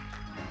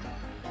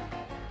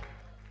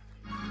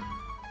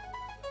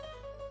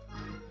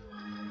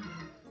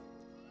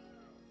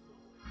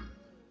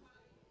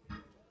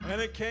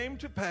 and it came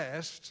to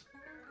pass,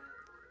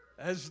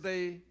 as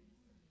they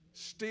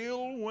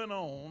still went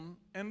on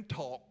and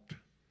talked,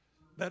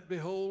 that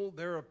behold,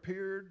 there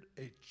appeared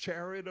a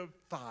chariot of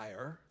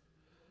fire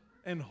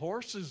and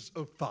horses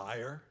of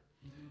fire,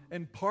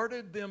 and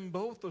parted them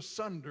both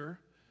asunder.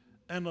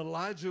 And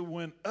Elijah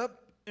went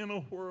up in a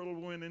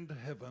whirlwind into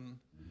heaven.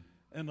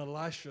 And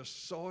Elisha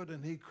saw it,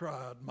 and he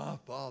cried, my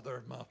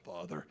father,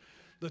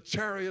 the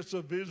chariots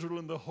of Israel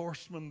and the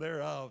horsemen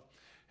thereof.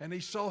 And he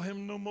saw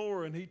him no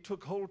more, and he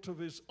took hold of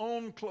his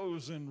own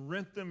clothes and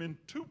rent them in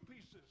two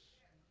pieces.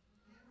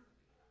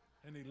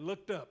 And he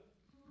looked up,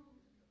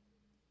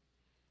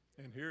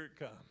 and here it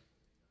come.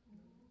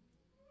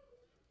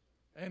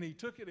 And he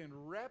took it and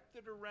wrapped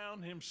it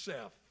around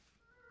himself,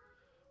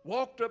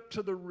 walked up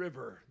to the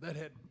river that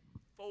had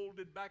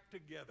folded back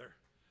together,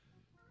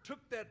 took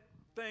that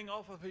thing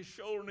off of his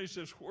shoulder, and he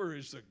says, where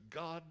is the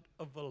God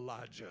of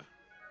Elijah?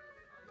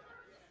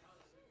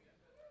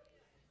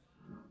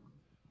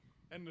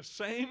 And the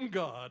same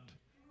God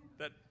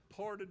that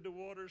parted the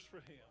waters for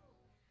him,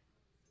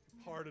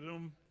 parted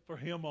them for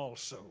him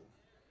also.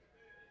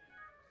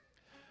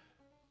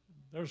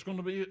 There's going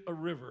to be a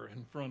river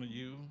in front of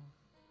you.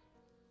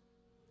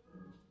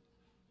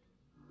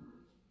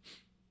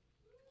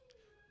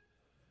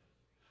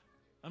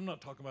 I'm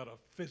not talking about a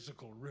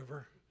physical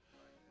river,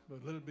 but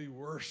it'll be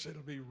worse.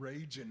 It'll be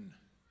raging.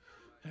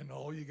 And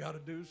all you got to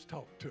do is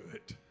talk to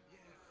it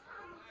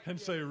and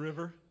say,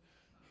 river,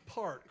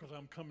 part, because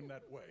I'm coming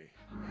that way.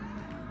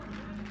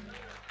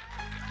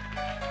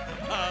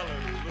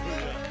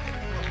 Hallelujah.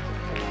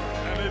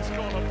 And it's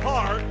going to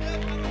part.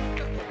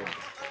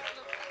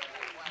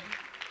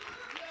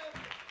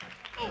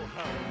 Oh,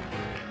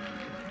 hallelujah.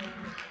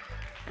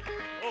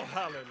 Oh,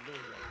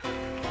 hallelujah.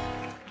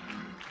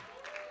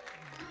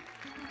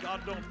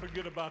 God, don't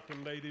forget about the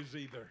ladies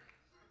either.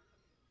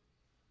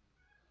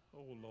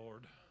 Oh,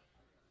 Lord.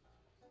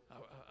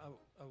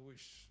 I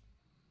wish,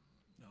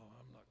 no,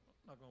 I'm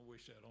not going to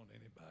wish that on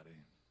anybody.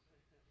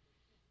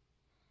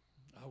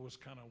 I was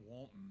kind of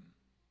wanting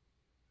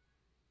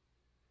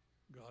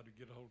God to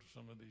get a hold of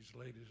some of these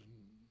ladies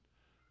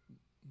and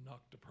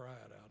knock the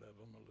pride out of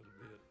them a little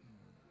bit.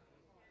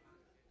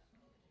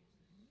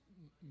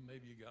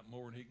 Maybe you got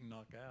more than he can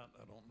knock out.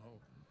 I don't know.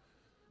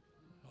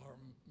 Or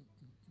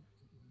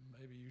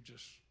maybe you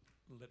just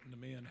letting the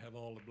men have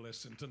all the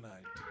blessing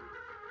tonight.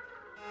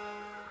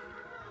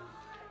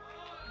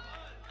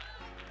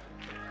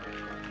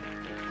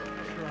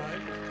 That's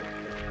right.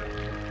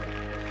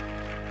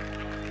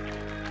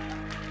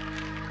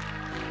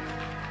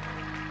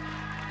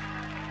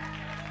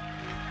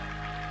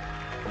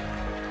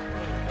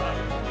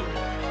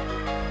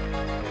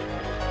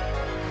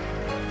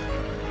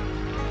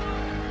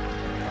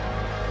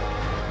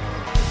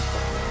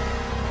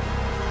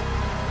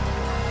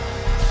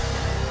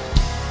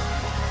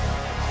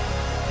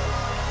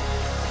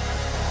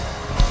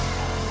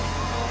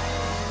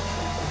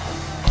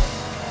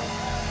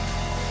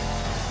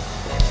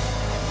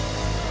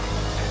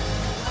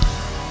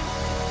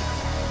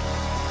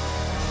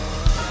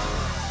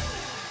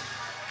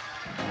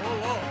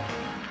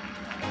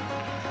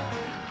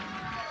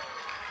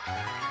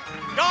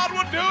 God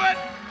will do it.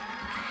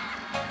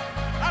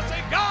 I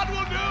say God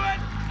will do it.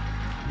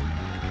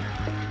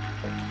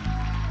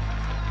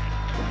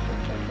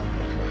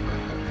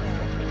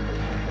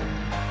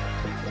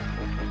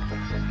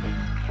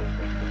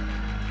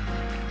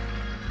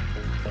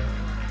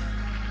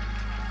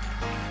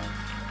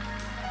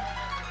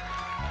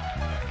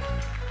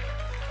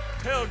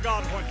 Tell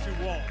God what you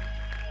want.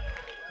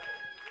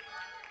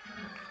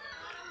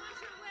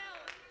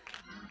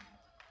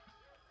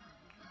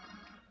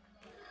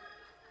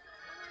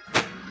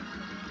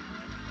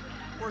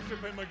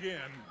 Worship him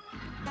again.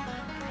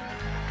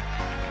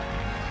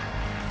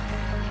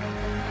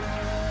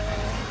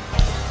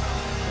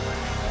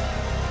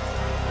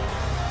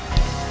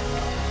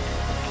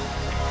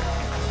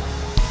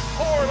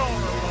 Pour it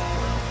on the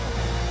Lord.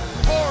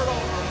 Pour it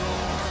on the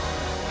Lord.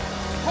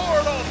 Pour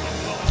it on the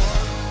Lord.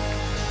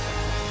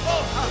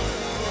 Oh,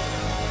 hallelujah.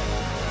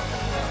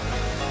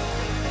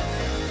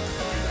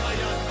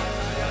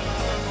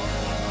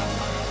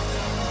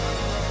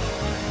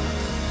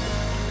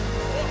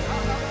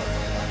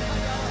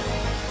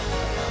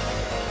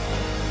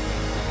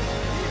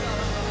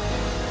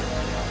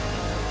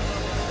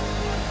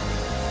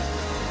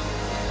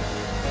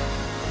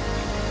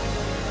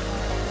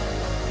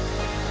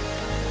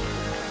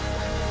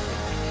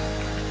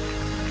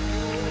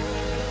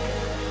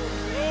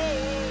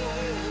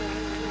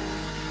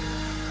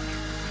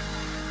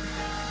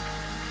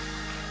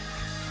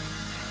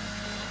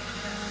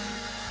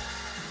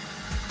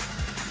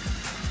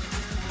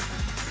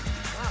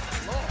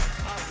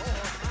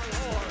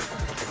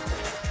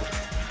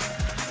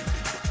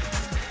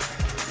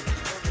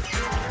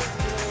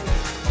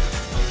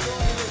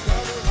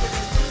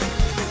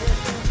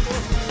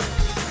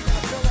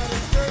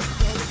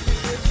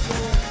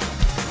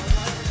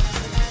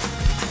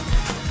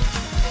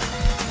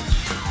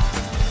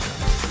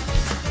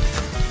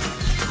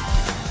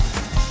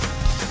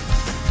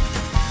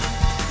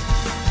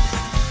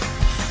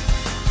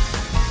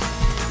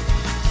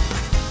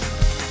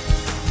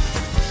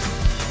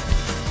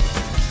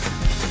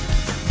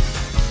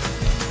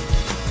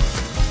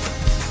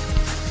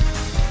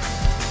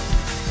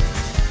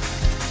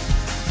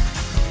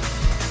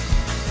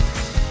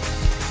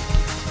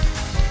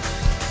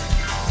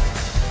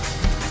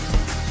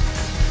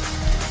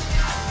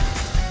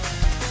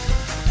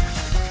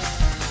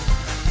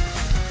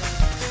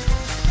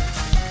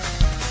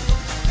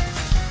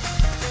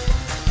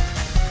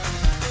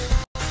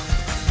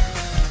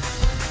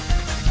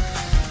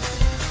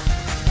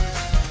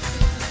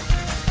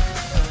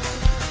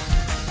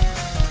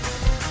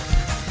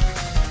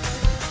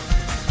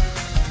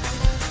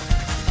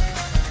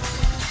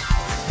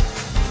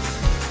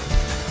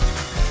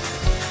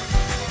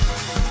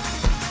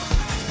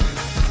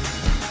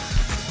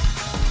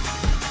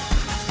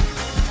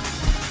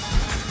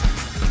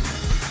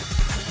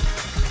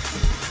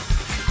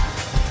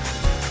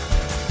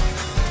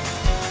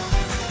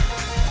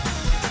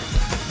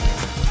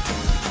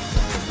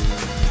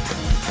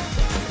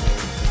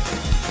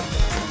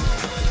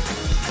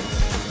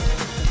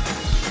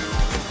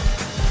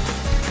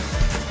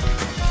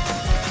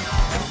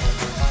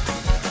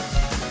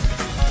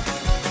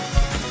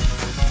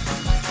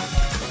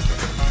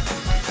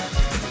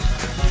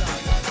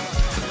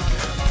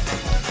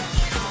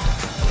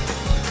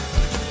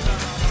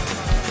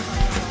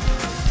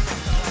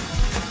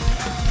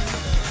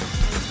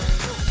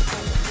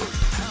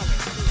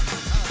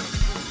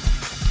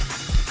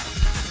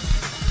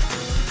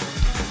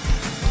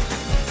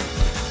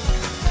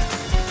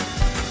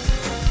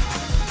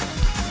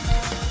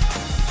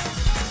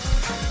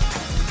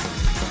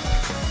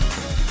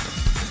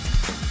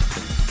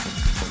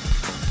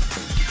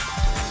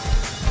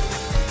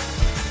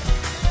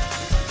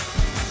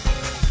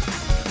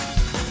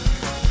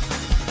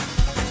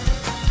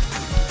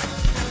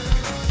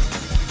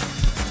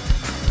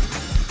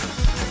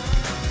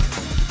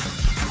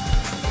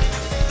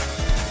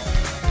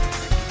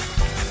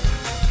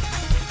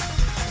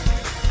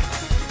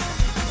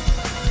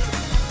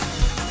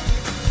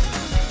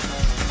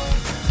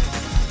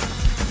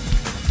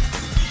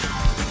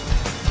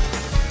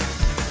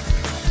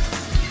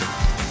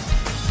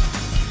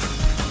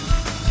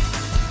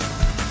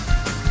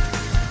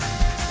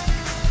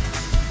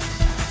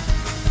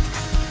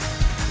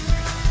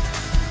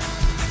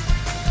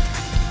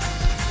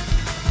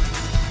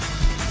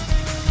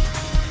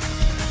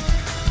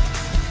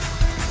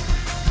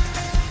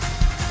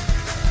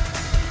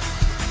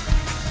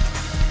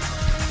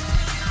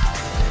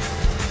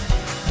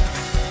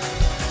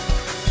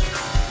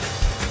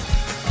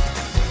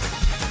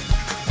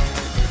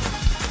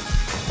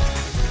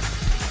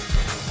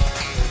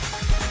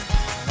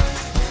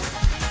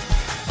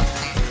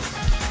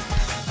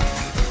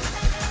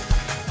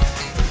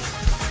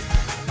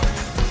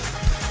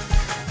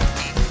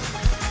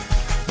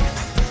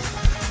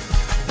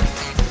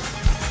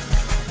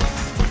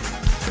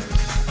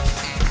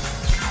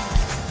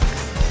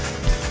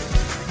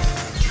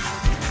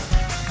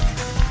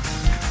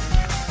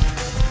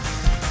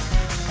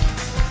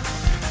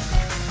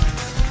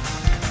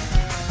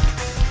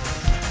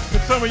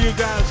 some of you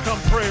guys come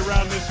pray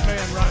around this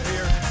man right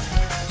here.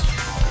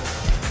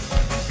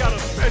 He's got a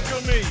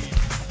special need.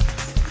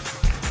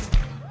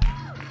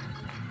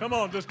 Come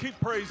on, just keep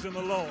praising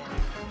the Lord.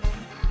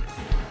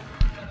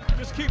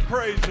 Just keep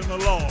praising the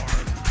Lord.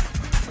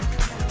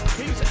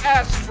 He's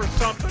asked for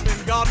something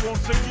and God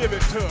wants to give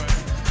it to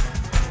him.